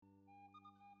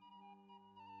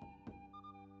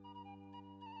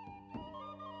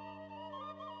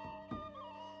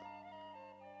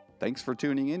Thanks for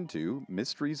tuning into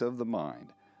Mysteries of the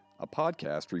Mind, a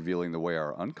podcast revealing the way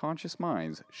our unconscious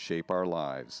minds shape our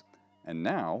lives. And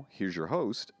now, here's your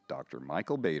host, Dr.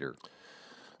 Michael Bader.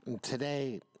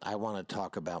 Today, I want to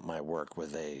talk about my work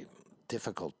with a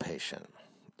difficult patient,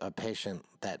 a patient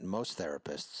that most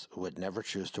therapists would never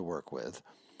choose to work with,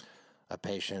 a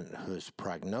patient whose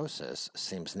prognosis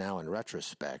seems now in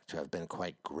retrospect to have been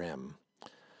quite grim,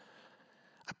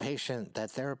 a patient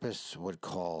that therapists would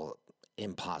call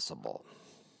impossible.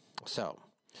 So,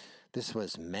 this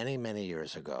was many, many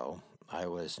years ago. I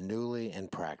was newly in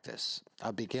practice,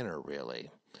 a beginner really,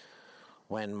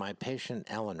 when my patient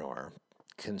Eleanor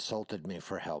consulted me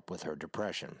for help with her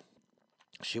depression.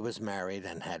 She was married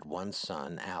and had one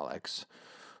son, Alex,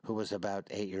 who was about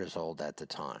 8 years old at the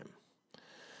time.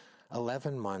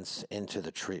 11 months into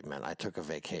the treatment, I took a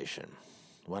vacation.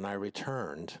 When I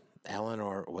returned,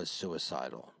 Eleanor was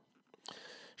suicidal.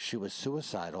 She was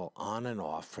suicidal on and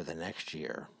off for the next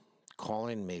year,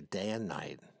 calling me day and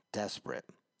night, desperate,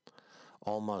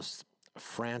 almost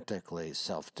frantically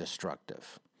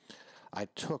self-destructive. I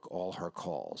took all her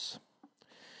calls.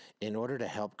 In order to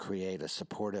help create a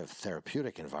supportive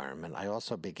therapeutic environment, I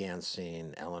also began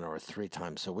seeing Eleanor 3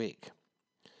 times a week.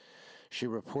 She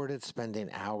reported spending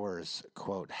hours,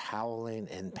 quote, howling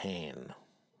in pain,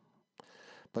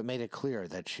 but made it clear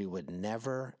that she would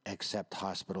never accept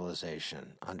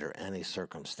hospitalization under any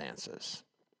circumstances.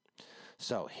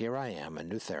 So here I am, a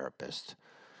new therapist,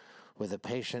 with a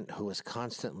patient who was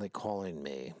constantly calling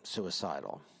me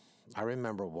suicidal. I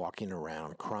remember walking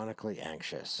around chronically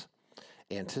anxious,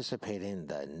 anticipating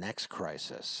the next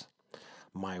crisis.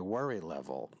 My worry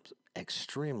level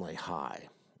extremely high.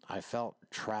 I felt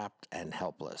trapped and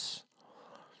helpless.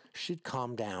 She'd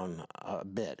calmed down a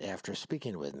bit after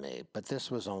speaking with me, but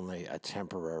this was only a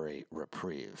temporary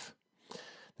reprieve.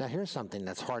 Now here's something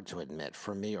that's hard to admit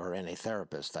for me or any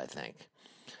therapist, I think.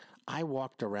 I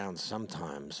walked around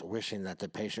sometimes wishing that the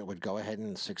patient would go ahead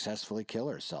and successfully kill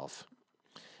herself.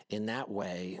 In that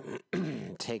way,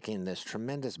 taking this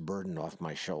tremendous burden off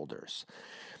my shoulders.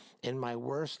 In my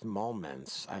worst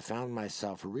moments, I found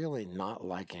myself really not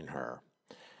liking her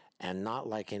and not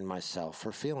liking myself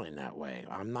for feeling that way.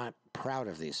 I'm not proud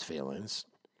of these feelings,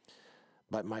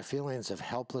 but my feelings of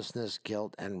helplessness,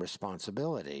 guilt, and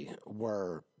responsibility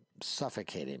were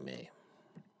suffocating me.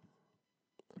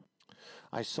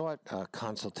 I sought a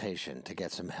consultation to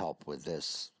get some help with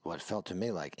this, what felt to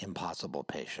me like impossible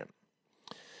patient.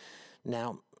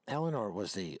 Now, Eleanor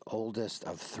was the oldest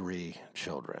of 3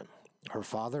 children. Her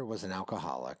father was an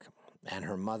alcoholic, and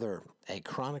her mother a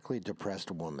chronically depressed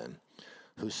woman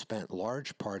who spent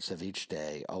large parts of each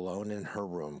day alone in her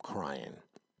room crying.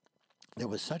 There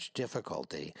was such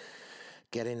difficulty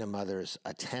getting the mother's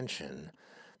attention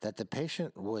that the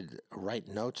patient would write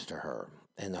notes to her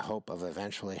in the hope of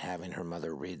eventually having her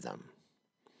mother read them.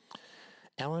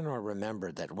 Eleanor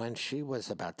remembered that when she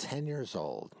was about 10 years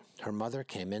old, her mother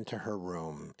came into her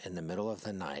room in the middle of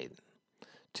the night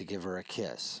to give her a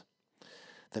kiss.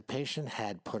 The patient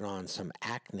had put on some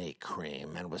acne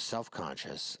cream and was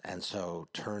self-conscious, and so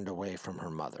turned away from her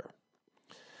mother.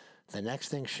 The next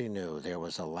thing she knew, there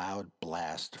was a loud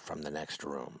blast from the next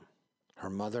room. Her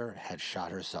mother had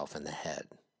shot herself in the head.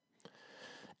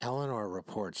 Eleanor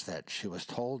reports that she was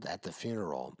told at the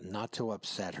funeral not to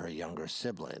upset her younger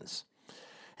siblings.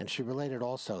 And she related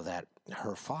also that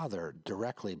her father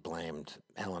directly blamed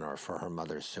Eleanor for her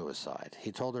mother's suicide.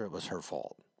 He told her it was her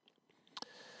fault.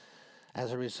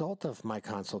 As a result of my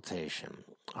consultation,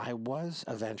 I was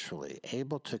eventually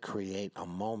able to create a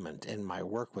moment in my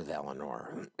work with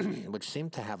Eleanor, which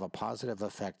seemed to have a positive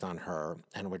effect on her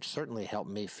and which certainly helped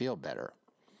me feel better.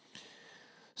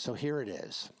 So here it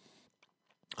is.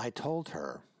 I told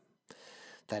her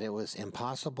that it was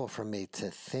impossible for me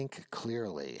to think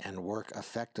clearly and work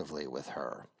effectively with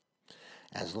her,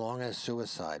 as long as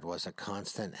suicide was a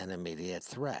constant and immediate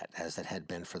threat, as it had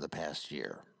been for the past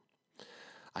year.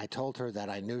 I told her that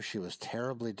I knew she was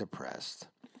terribly depressed,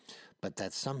 but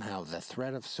that somehow the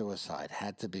threat of suicide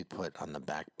had to be put on the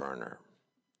back burner.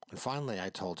 And finally, I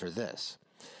told her this,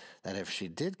 that if she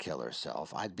did kill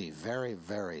herself, I'd be very,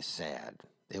 very sad.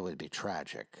 It would be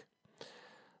tragic.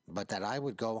 But that I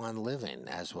would go on living,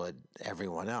 as would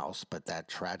everyone else, but that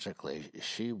tragically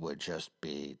she would just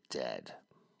be dead.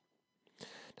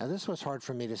 Now, this was hard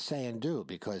for me to say and do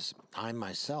because I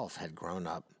myself had grown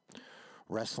up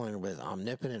wrestling with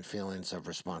omnipotent feelings of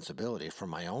responsibility for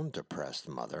my own depressed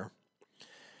mother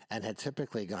and had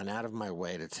typically gone out of my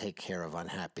way to take care of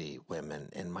unhappy women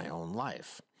in my own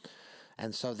life.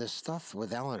 And so this stuff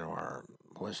with Eleanor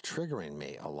was triggering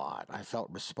me a lot. I felt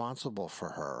responsible for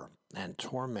her and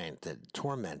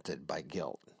tormented by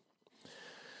guilt.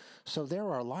 So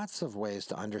there are lots of ways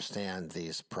to understand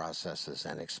these processes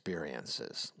and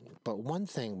experiences, but one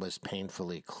thing was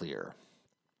painfully clear.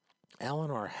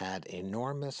 Eleanor had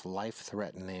enormous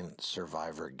life-threatening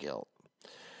survivor guilt.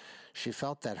 She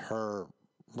felt that her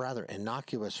rather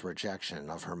innocuous rejection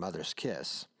of her mother's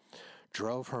kiss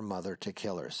drove her mother to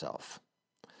kill herself.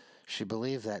 She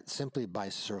believed that simply by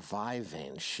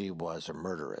surviving, she was a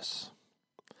murderess.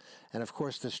 And of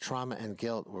course, this trauma and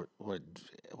guilt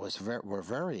were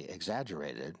very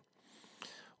exaggerated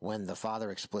when the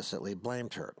father explicitly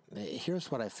blamed her.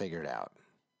 Here's what I figured out.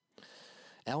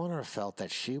 Eleanor felt that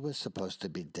she was supposed to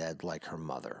be dead like her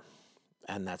mother,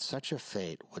 and that such a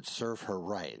fate would serve her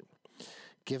right,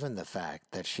 given the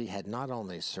fact that she had not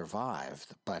only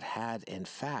survived, but had, in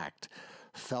fact,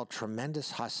 felt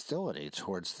tremendous hostility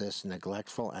towards this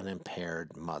neglectful and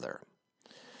impaired mother.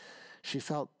 She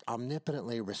felt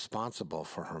omnipotently responsible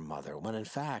for her mother, when in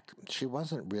fact she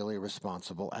wasn't really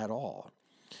responsible at all.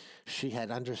 She had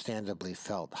understandably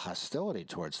felt hostility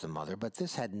towards the mother, but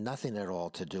this had nothing at all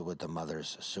to do with the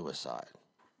mother's suicide.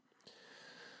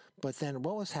 But then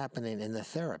what was happening in the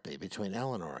therapy between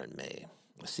Eleanor and me?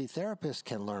 See, therapists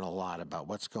can learn a lot about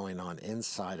what's going on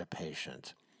inside a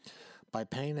patient by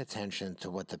paying attention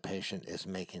to what the patient is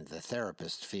making the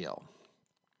therapist feel.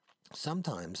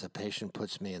 Sometimes a patient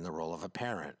puts me in the role of a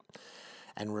parent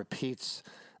and repeats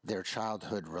their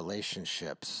childhood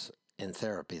relationships in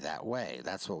therapy that way.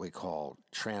 That's what we call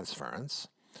transference.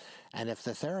 And if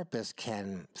the therapist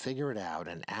can figure it out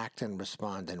and act and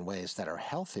respond in ways that are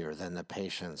healthier than the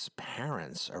patient's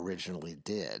parents originally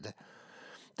did,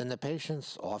 then the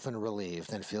patient's often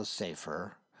relieved and feels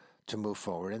safer to move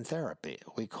forward in therapy.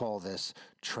 We call this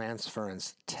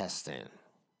transference testing.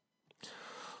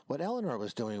 What Eleanor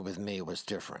was doing with me was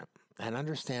different, and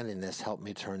understanding this helped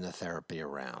me turn the therapy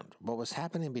around. What was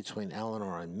happening between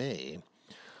Eleanor and me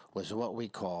was what we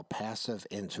call passive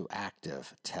into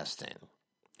active testing.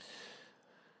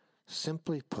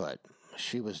 Simply put,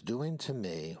 she was doing to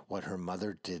me what her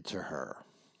mother did to her.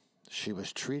 She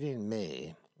was treating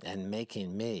me and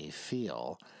making me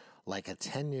feel like a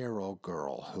 10-year-old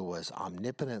girl who was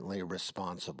omnipotently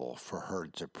responsible for her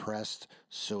depressed,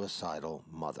 suicidal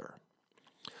mother.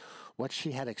 What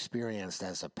she had experienced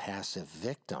as a passive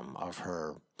victim of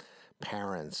her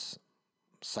parents'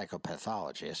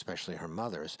 psychopathology, especially her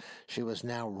mother's, she was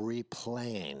now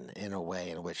replaying in a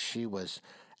way in which she was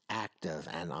active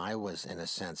and I was, in a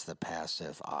sense, the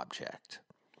passive object.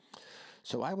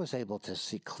 So I was able to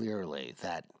see clearly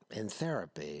that in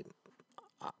therapy,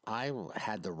 I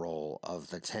had the role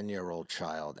of the 10-year-old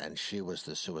child and she was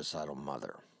the suicidal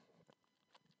mother.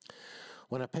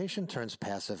 When a patient turns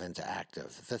passive into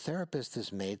active, the therapist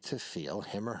is made to feel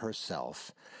him or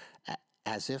herself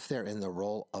as if they're in the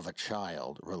role of a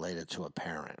child related to a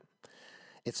parent.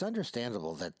 It's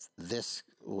understandable that this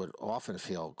would often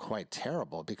feel quite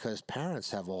terrible because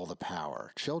parents have all the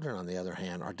power. Children, on the other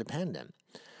hand, are dependent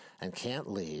and can't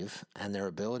leave, and their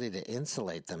ability to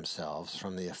insulate themselves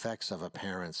from the effects of a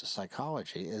parent's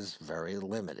psychology is very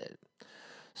limited.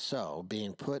 So,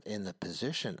 being put in the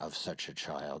position of such a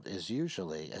child is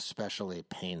usually especially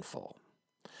painful.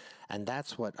 And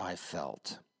that's what I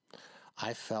felt.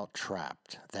 I felt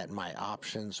trapped, that my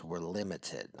options were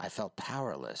limited. I felt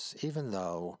powerless, even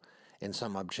though, in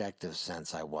some objective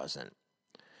sense, I wasn't.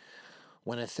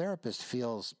 When a therapist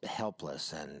feels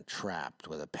helpless and trapped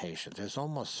with a patient, there's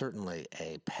almost certainly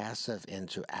a passive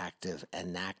into active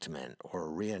enactment or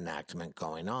reenactment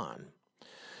going on.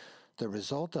 The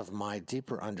result of my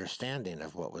deeper understanding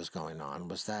of what was going on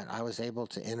was that I was able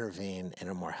to intervene in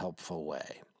a more helpful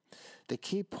way. The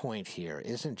key point here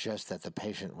isn't just that the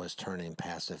patient was turning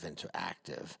passive into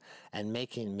active and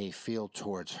making me feel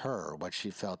towards her what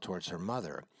she felt towards her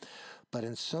mother, but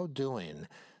in so doing,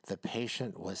 the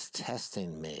patient was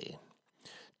testing me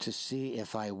to see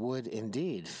if I would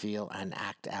indeed feel and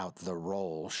act out the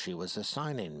role she was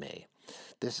assigning me.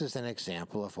 This is an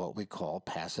example of what we call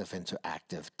passive into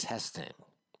active testing.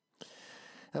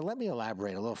 Now, let me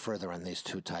elaborate a little further on these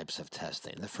two types of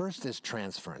testing. The first is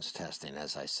transference testing,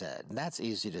 as I said. That's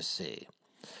easy to see.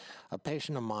 A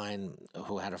patient of mine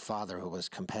who had a father who was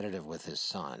competitive with his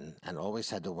son and always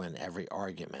had to win every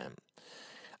argument,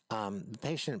 the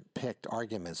patient picked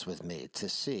arguments with me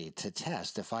to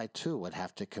test if I too would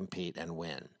have to compete and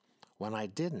win. When I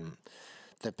didn't,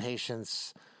 the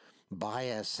patient's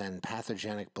bias and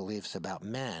pathogenic beliefs about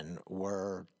men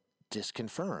were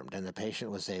disconfirmed, and the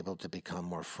patient was able to become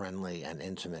more friendly and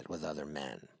intimate with other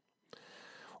men.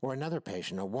 Or another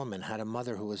patient, a woman, had a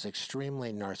mother who was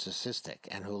extremely narcissistic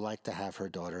and who liked to have her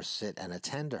daughter sit and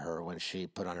attend to her when she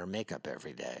put on her makeup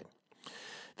every day.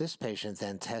 This patient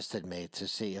then tested me to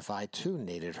see if I too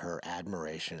needed her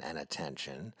admiration and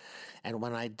attention, and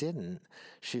when I didn't,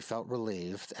 she felt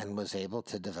relieved and was able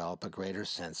to develop a greater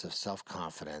sense of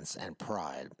self-confidence and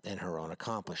pride in her own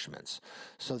accomplishments.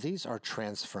 So these are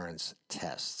transference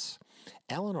tests.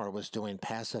 Eleanor was doing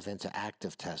passive into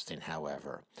active testing,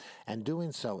 however, and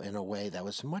doing so in a way that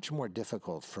was much more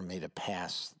difficult for me to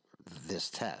pass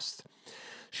this test.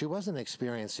 She wasn't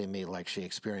experiencing me like she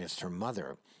experienced her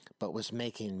mother, but was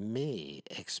making me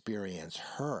experience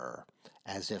her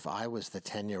as if I was the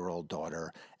 10-year-old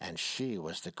daughter and she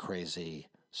was the crazy,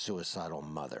 suicidal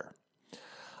mother.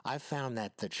 I've found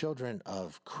that the children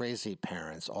of crazy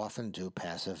parents often do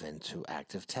passive into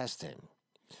active testing.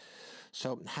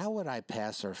 So how would I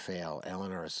pass or fail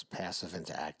Eleanor's passive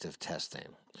into active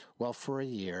testing? Well, for a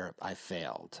year, I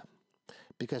failed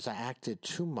because I acted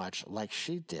too much like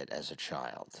she did as a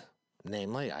child.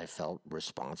 Namely, I felt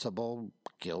responsible,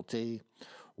 guilty,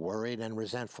 worried, and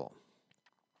resentful.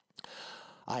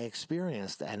 I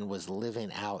experienced and was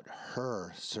living out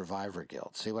her survivor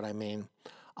guilt. See what I mean?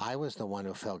 I was the one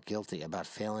who felt guilty about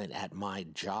failing at my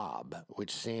job,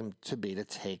 which seemed to be to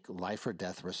take life or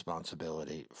death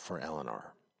responsibility for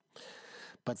Eleanor.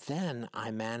 But then I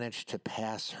managed to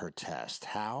pass her test.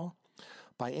 How?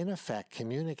 By in effect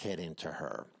communicating to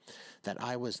her that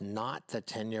I was not the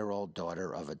 10-year-old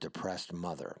daughter of a depressed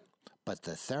mother, but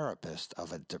the therapist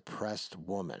of a depressed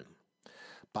woman.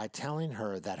 By telling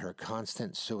her that her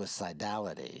constant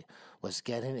suicidality was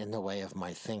getting in the way of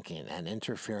my thinking and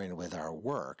interfering with our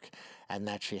work, and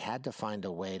that she had to find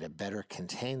a way to better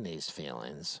contain these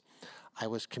feelings, I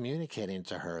was communicating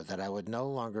to her that I would no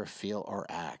longer feel or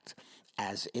act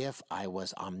as if I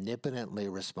was omnipotently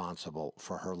responsible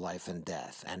for her life and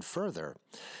death, and further,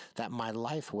 that my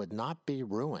life would not be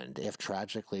ruined if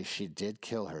tragically she did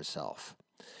kill herself.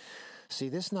 See,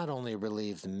 this not only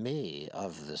relieved me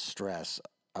of the stress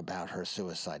about her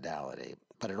suicidality,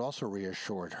 but it also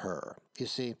reassured her. You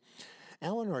see,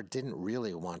 Eleanor didn't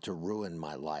really want to ruin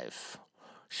my life.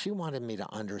 She wanted me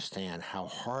to understand how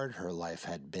hard her life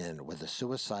had been with a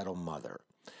suicidal mother,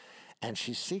 and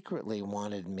she secretly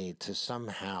wanted me to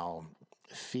somehow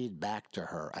feed back to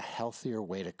her a healthier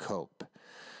way to cope.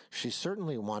 She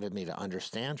certainly wanted me to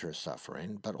understand her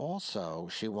suffering, but also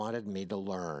she wanted me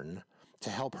to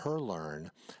help her learn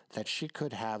that she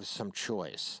could have some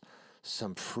choice,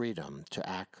 some freedom to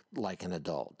act like an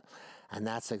adult. And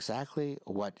that's exactly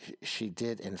what she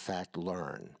did in fact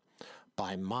learn.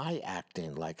 By my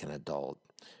acting like an adult,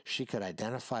 she could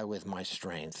identify with my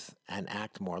strength and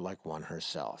act more like one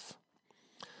herself.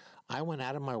 I went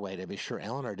out of my way to be sure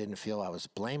Eleanor didn't feel I was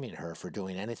blaming her for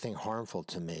doing anything harmful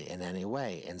to me in any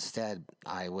way. Instead,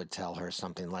 I would tell her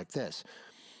something like this: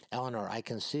 Eleanor, I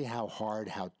can see how hard,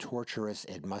 how torturous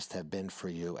it must have been for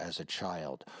you as a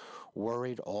child,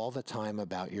 worried all the time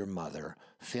about your mother,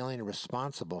 feeling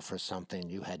responsible for something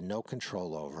you had no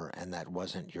control over and that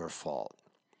wasn't your fault.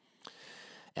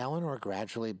 Eleanor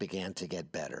gradually began to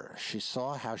get better. She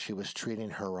saw how she was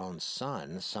treating her own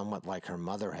son, somewhat like her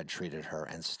mother had treated her,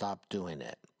 and stopped doing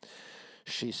it.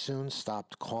 She soon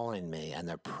stopped calling me, and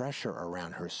the pressure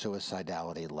around her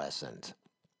suicidality lessened.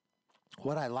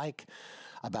 What I like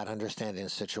about understanding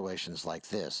situations like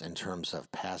this in terms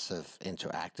of passive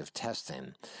into active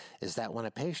testing is that when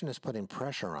a patient is putting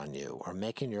pressure on you or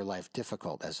making your life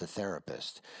difficult as a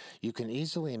therapist, you can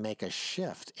easily make a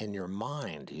shift in your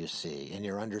mind, you see, in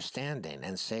your understanding,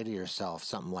 and say to yourself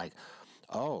something like,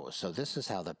 oh, so this is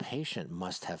how the patient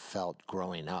must have felt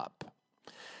growing up.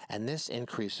 And this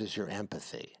increases your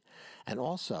empathy. And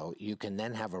also, you can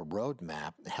then have a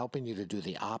roadmap helping you to do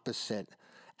the opposite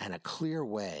and a clear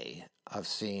way of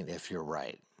seeing if you're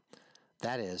right.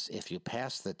 That is, if you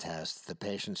pass the test, the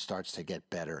patient starts to get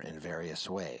better in various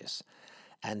ways.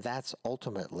 And that's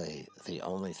ultimately the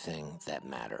only thing that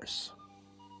matters.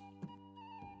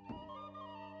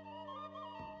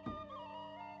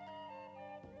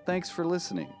 Thanks for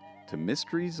listening to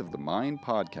Mysteries of the Mind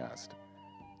podcast.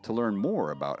 To learn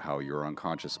more about how your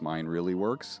unconscious mind really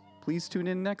works, please tune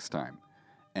in next time.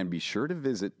 And be sure to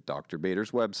visit Dr.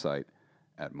 Bader's website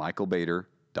at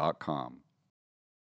michaelbader.com.